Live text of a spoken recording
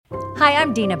Hi,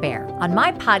 I'm Dina Bair. On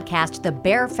my podcast, The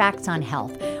Bair Facts on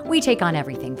Health, we take on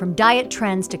everything from diet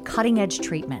trends to cutting-edge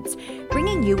treatments,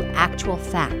 bringing you actual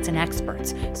facts and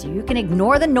experts so you can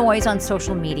ignore the noise on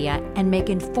social media and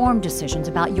make informed decisions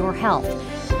about your health.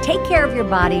 Take care of your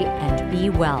body and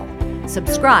be well.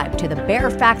 Subscribe to The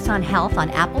Bair Facts on Health on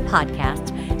Apple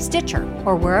Podcasts, Stitcher,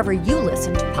 or wherever you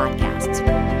listen to podcasts.